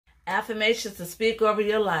Affirmations to speak over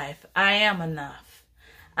your life. I am enough.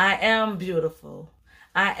 I am beautiful.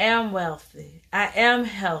 I am wealthy. I am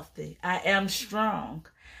healthy. I am strong.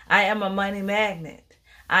 I am a money magnet.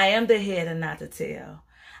 I am the head and not the tail.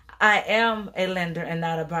 I am a lender and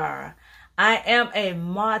not a borrower. I am a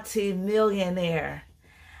multi-millionaire.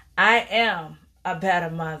 I am a better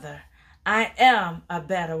mother. I am a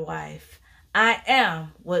better wife. I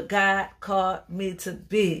am what God called me to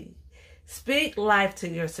be. Speak life to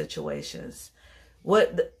your situations.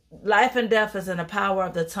 Life and death is in the power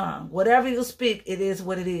of the tongue. Whatever you speak, it is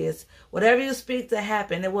what it is. Whatever you speak to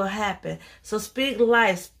happen, it will happen. So speak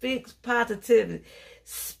life. Speak positivity.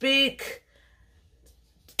 Speak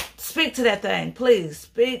to that thing. Please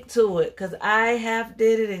speak to it, because I have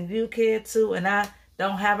did it and you can too. And I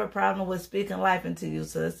don't have a problem with speaking life into you,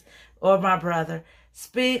 sis, or my brother.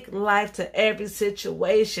 Speak life to every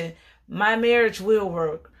situation. My marriage will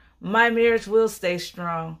work. My marriage will stay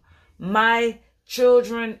strong. My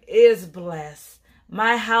children is blessed.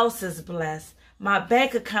 My house is blessed. My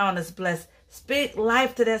bank account is blessed. Speak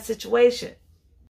life to that situation.